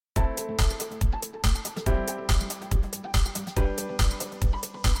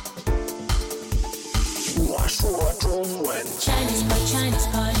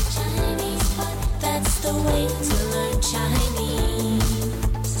the way to learn Chinese.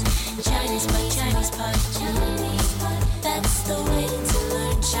 ChinesePod, ChinesePod, ChinesePod. That's the way to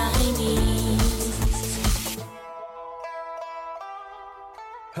learn Chinese.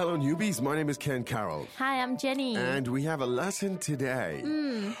 Hello, newbies. My name is Ken Carroll. Hi, I'm Jenny. And we have a lesson today.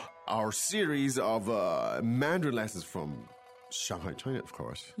 Our series of Mandarin lessons from Shanghai, China, of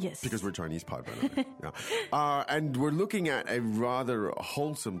course. Yes. Because we're ChinesePod, by the way. Yeah. And we're looking at a rather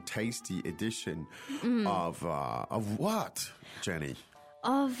wholesome, tasty edition of what, Jenny?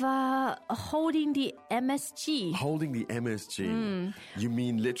 Of holding the MSG. Holding the MSG. You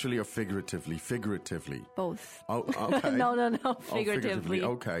mean literally or figuratively? Figuratively. Both. Oh, okay. No, Oh, figuratively.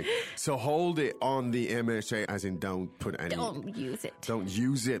 okay. So hold it on the MSG, as in don't put any... Don't use it. Don't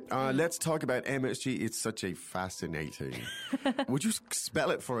use it. Let's talk about MSG. It's such a fascinating... Would you spell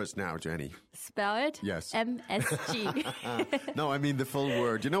it for us now, Jenny? Spell it? Yes. MSG. No, I mean the full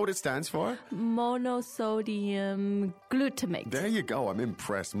word. Do you know what it stands for? Monosodium glutamate. There you go. I'm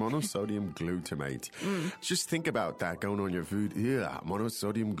impressed. Monosodium glutamate. Just think about that going on your food. Yeah,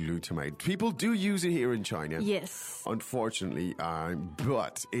 monosodium glutamate. People do use it here in China. Yes. Unfortunately,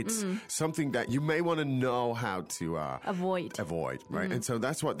 but it's something that you may want to know how to Avoid. Right? And so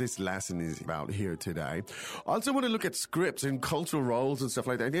that's what this lesson is about here today. I also want to look at scripts and cultural roles and stuff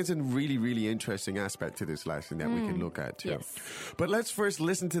like that. There's a really, really interesting aspect to this lesson that we can look at too. Yes. But let's first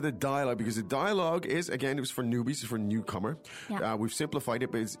listen to the dialogue, because the dialogue is, again, it was for newbies, it's for newcomer. Yeah. We've simplified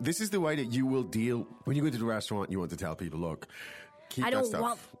it, but this is the way that you will deal when you go to the restaurant. You want to tell people, look, keep I that don't stuff.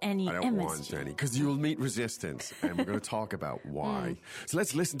 want any I don't MSG. want any, because you will meet resistance, and we're going to talk about why. So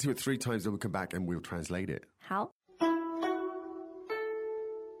let's listen to it 3 times, then we'll come back and we'll translate it. How?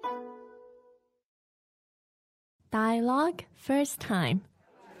 Dialogue first time.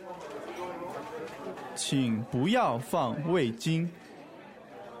 请不要放味精，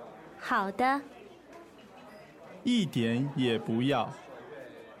好的，一点也不要。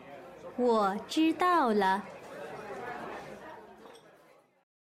我知道了。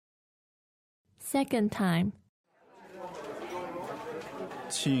 Second time.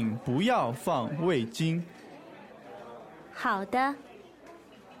 请不要放味精，好的，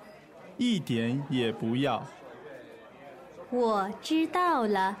一点也不要。我知道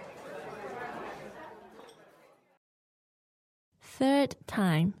了。 Third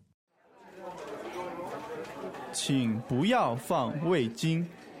time. 请不要放味精，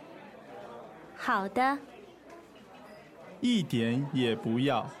好的，一点也不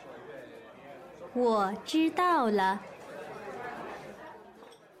要。我知道了。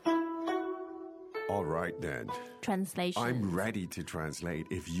 All right, then. Translation. I'm ready to translate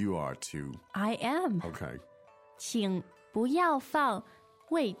if you are too. I am. Okay. 请不要放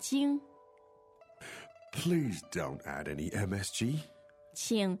味精。 Please don't add any MSG.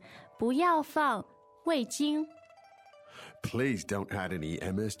 请不要放味精。 Please don't add any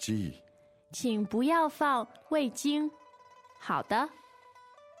MSG. 请不要放味精。好的，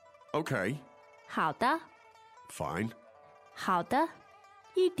 Okay, 好的， fine. 好的，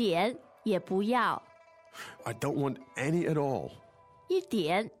一点也不要， I don't want any at all. 一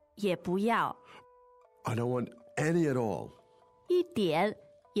点也不要， I don't want any at all. 一点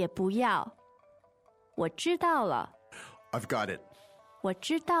也不要。我知道了， I've got it. 我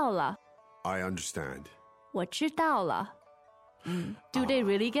知道了， I understand. 我知道了。Do they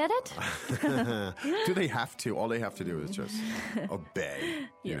really get it? Do they have to? All they have to do is just obey,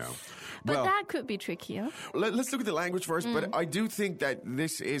 you know. But Well, that could be tricky, huh? let's look at the language first, but I do think that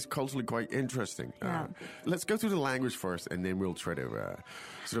this is culturally quite interesting. Yeah. Let's go through the language first, and then we'll try to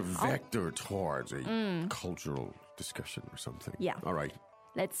sort of vector towards a cultural discussion or something. Yeah. All right.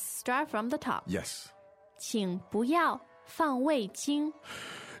 Let's start from the top. Yes. 请不要放味精。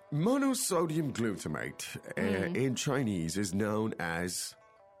 Monosodium glutamate in Chinese is known as,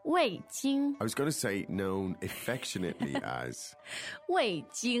 味精， I was going to say known affectionately as 味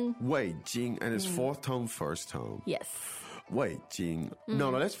精。 Wei Jing, and it's fourth tone, first tone. Yes. Wei Jing. No,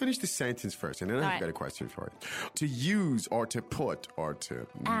 let's finish the sentence first, and then I've Alright. got a question for it. To use or to put or to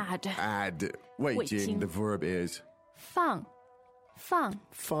Add. Wei Wei Jing, Jing. the verb is 放，放。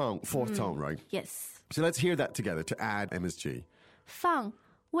 fang, fourth tone, right? Yes. So let's hear that together to add MSG. 放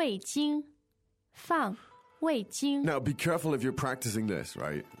味精，放味精。 Now, be careful if you're practicing this,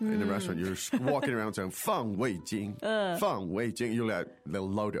 right? In the restaurant, you're walking around saying, Fang Wei Jing, Fang Wei Jing. They'll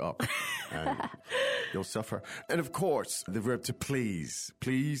load it up and you'll suffer. And of course, the verb to please.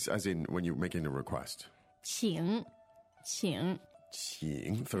 Please, as in when you're making a request. 请，请。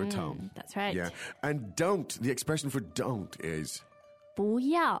 Qing, third tone. That's right. Yeah. And don't, the expression for don't is 不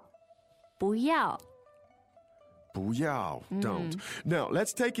要，不要。不要, don't. Now,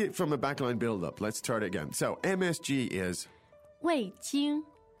 let's take it from a backline build-up. Let's start again. So, MSG is... 味精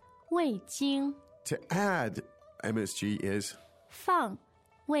味精 To add MSG is... 放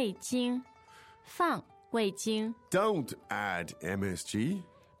味精放味精 Don't add MSG.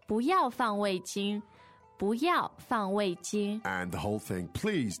 不要放味精不要放味精 And the whole thing,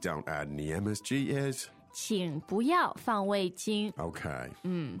 please don't add any MSG is... 请不要放味精 Okay.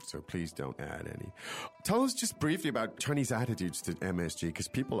 So please don't add any. Tell us just briefly about Chinese attitudes to MSG, because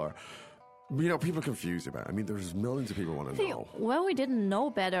people are confused about it. I mean, there's millions of people want to know. Well, we didn't know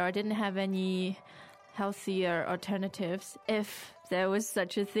better or didn't have any healthier alternatives. If there was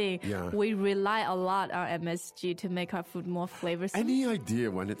such a thing, we rely a lot on MSG to make our food more flavorsome. Any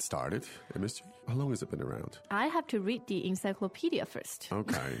idea when it started, MSG? How long has it been around? I have to read the encyclopedia first.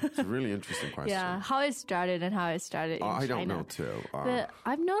 Okay. It's a really interesting question. How it started and how it started in China. I don't know too. But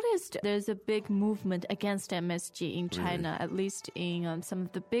I've noticed there's a big movement against MSG in China, at least in some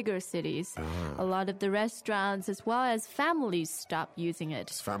of the bigger cities. A lot of the restaurants as well as families stop using it.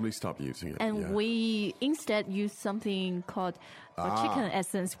 Families stop using it. And we instead use something called chicken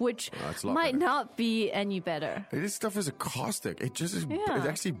essence, which might not be any better. This stuff is a caustic. It just it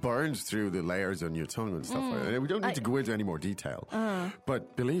actually burns through the layers on your tongue and stuff like that. And we don't need to go into any more detail.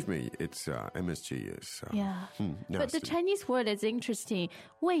 But believe me, it's MSG is nasty. But the Chinese word is interesting.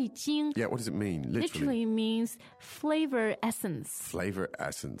 味精 Yeah, what does it mean? literally means flavor essence. Flavor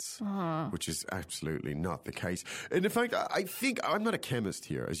essence, which is absolutely not the case. And in fact, I think I'm not a chemist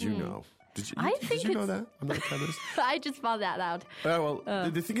here, as you know. Did you know that? I'm not a chemist. I just found that out.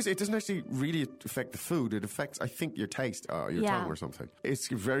 The thing is, it doesn't actually really affect the food. It affects, I think, your taste, your tongue or something. It's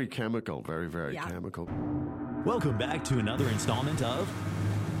very chemical, very, very chemical. Welcome back to another installment of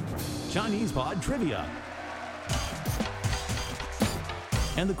ChinesePod Trivia.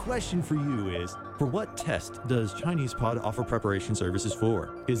 And the question for you is, for what test does ChinesePod offer preparation services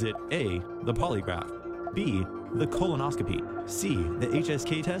for? Is it A, the polygraph, B, the colonoscopy, C, the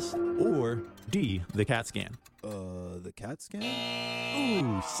HSK test, or D, the CAT scan? The CAT scan?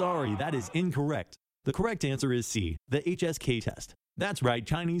 Ooh, sorry, that is incorrect. The correct answer is C, the HSK test. That's right,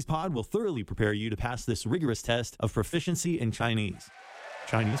 ChinesePod will thoroughly prepare you to pass this rigorous test of proficiency in Chinese.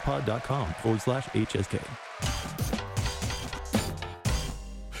 ChinesePod.com/HSK.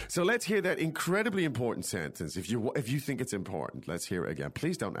 So let's hear that incredibly important sentence. If you think it's important, let's hear it again.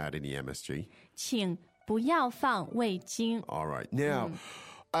 Please don't add any MSG. 请不要放味精 All right. Now,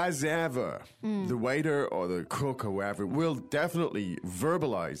 as ever, the waiter or the cook or whoever will definitely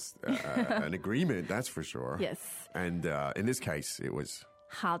verbalize an agreement, that's for sure. Yes. And in this case, it was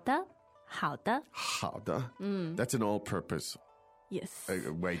好的好的好的. That's an all-purpose Yes.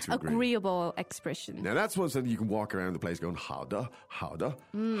 way to agree. Agreeable expression. Now, that's one thing you can walk around the place going, 好的好的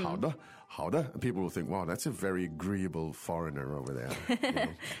好的好的. And people will think, wow, that's a very agreeable foreigner over there. You know?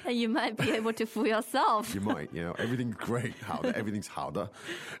 And you might be able to fool yourself. You might, everything's great. Everything's 好的.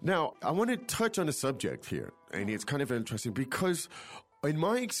 Now, I want to touch on a subject here, and it's kind of interesting because in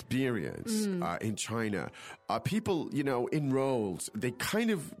my experience in China, people, in roles,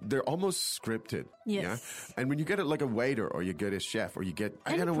 they're almost scripted. Yes. Yeah? And when you get like a waiter or you get a chef or you get,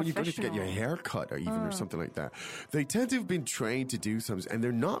 when you go to get your hair cut or even or something like that, they tend to have been trained to do something and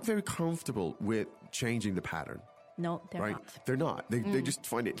they're not very comfortable with changing the pattern. No, they're right? not. They're not. They just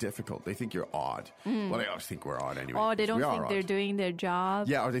find it difficult. They think you're odd. Well, they always think we're odd anyway. Or they don't We are think they're odd. doing their job.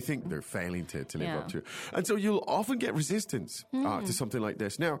 Yeah, or they think they're failing to live up to it. And so you'll often get resistance to something like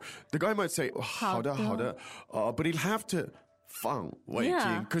this. Now, the guy might say, 好的好的, but he'll have to 放味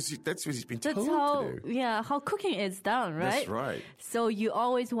精 because that's what he's been told to do. Yeah, how cooking is done, right? That's right. So you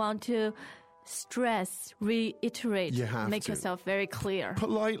always want to stress, reiterate, You have make to. yourself very clear.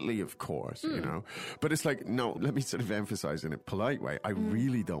 Politely, of course, But it's like, no, let me sort of emphasize in a polite way. I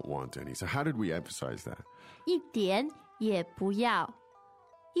really don't want any. So how did we emphasize that? 一点也不要，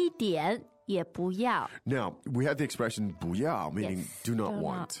一点也不要。 Now, we had the expression 不要, meaning Yes, do not do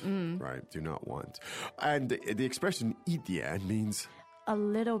want, not. right? Do not want. And the expression 一点 means A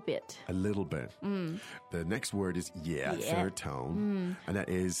little bit. a little bit. The next word is yeah, third tone. And that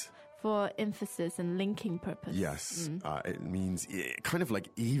is, For emphasis and linking purpose. yes, it means kind of like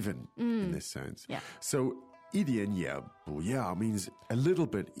even in this sense. Yeah. So, 一点也不要 means a little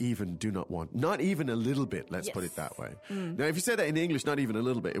bit, even, do not want. Not even a little bit, let's put it that way. Now, if you said that in English, not even a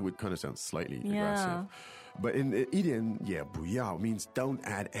little bit, it would kind of sound slightly aggressive. But in 一点也不要 means don't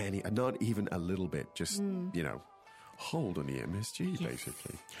add any, not even a little bit. Just, hold on the MSG,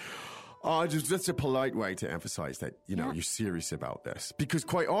 basically. That's a polite way to emphasize that, you're serious about this. Because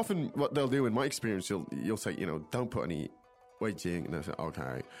quite often what they'll do, in my experience, you'll say, don't put any Wei Jing. And I said,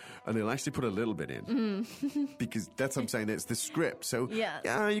 okay. And they'll actually put a little bit in. Because that's what I'm saying, it's the script. So,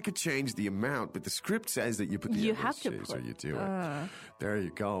 yeah, you could change the amount, but the script says that you put the You MSG, have to put. so you do it. There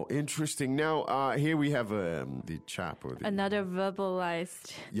you go. Interesting. Now, here we have the chap. Or Another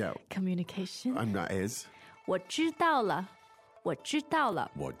verbalized communication. And that is? 我知道了,我知道了.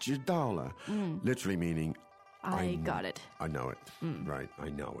 我知道了. Literally meaning, I got it. I know it. Right. I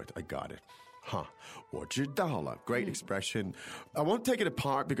know it. I got it. Huh. 我知道了. Great expression. I won't take it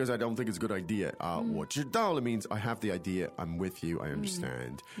apart because I don't think it's a good idea. 我知道了 means I have the idea, I'm with you, I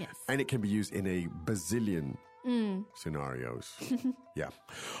understand. Yes. And it can be used in a bazillion scenarios. Yeah.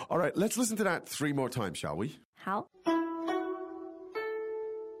 All right, let's listen to that 3 more times, shall we? 好.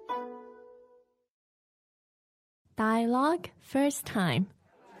 Dialogue first time.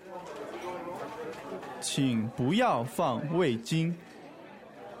 请不要放味精，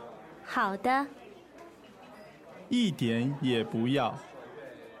好的，一点也不要。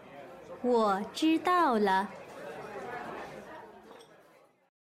我知道了。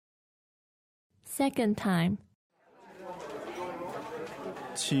 Second time.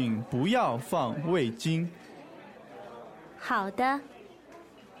 请不要放味精，好的，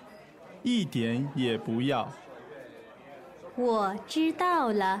一点也不要。我知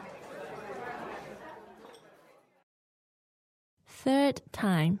道了。 Third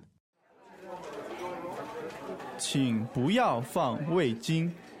time. 请不要放味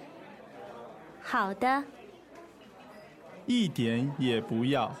精，好的，一点也不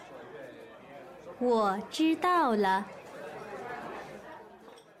要。我知道了。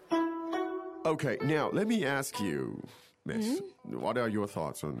 Okay, now let me ask you, Miss, what are your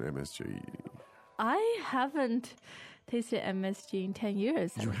thoughts on MSG? I haven't tasted MSG in 10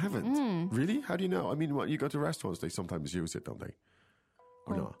 years. You haven't? Really? How do you know? I mean, you go to restaurants, they sometimes use it, don't they?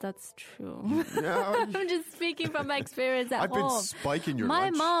 Or not? That's true. Yeah. I'm just speaking from my experience at I've home. been spiking your My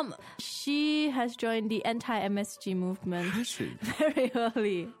lunch. mom, she has joined the anti-MSG movement Has she? very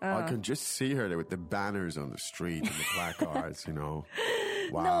early. I can just see her there with the banners on the street and the placards, you know.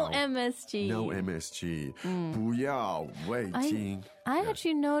 Wow. No MSG. No MSG. 不要味精. I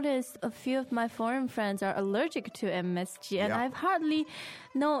actually noticed a few of my foreign friends are allergic to MSG, and I've hardly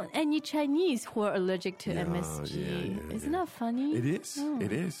known any Chinese who are allergic to MSG. Isn't that funny? It is.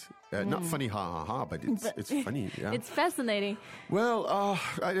 It is. Not funny, ha ha ha, but it's funny. Yeah. It's fascinating. Well,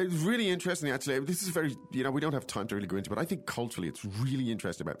 it's really interesting, actually. This is very, we don't have time to really go into it, but I think culturally it's really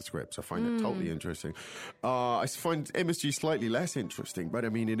interesting about the scripts. I find it totally interesting. I find MSG slightly less interesting, but I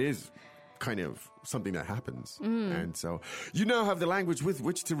mean, it is kind of something that happens. And so you now have the language with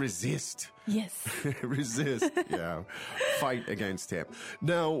which to resist. Yes. Resist, yeah. Fight against it.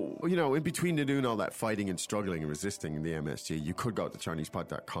 Now, in between doing all that fighting and struggling and resisting the MSG, you could go to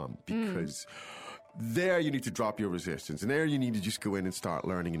ChinesePod.com because there you need to drop your resistance. And there you need to just go in and start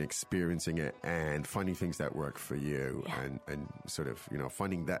learning and experiencing it and finding things that work for you and sort of,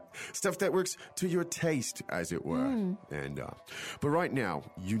 finding that stuff that works to your taste, as it were. And but right now,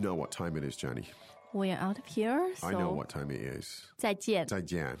 you know what time it is, Jenny. We are out of here. So I know what time it is. 再见. 再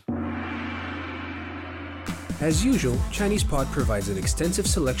见. As usual, ChinesePod provides an extensive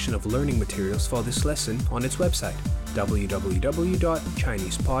selection of learning materials for this lesson on its website,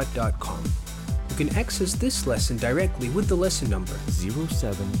 www.chinesepod.com. You can access this lesson directly with the lesson number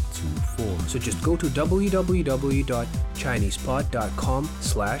 0724. So just go to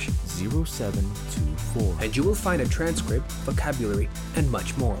www.chinesepod.com/0724 and you will find a transcript, vocabulary, and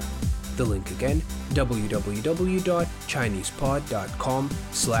much more. The link again,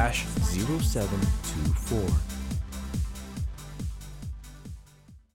 www.chinesepod.com/0724.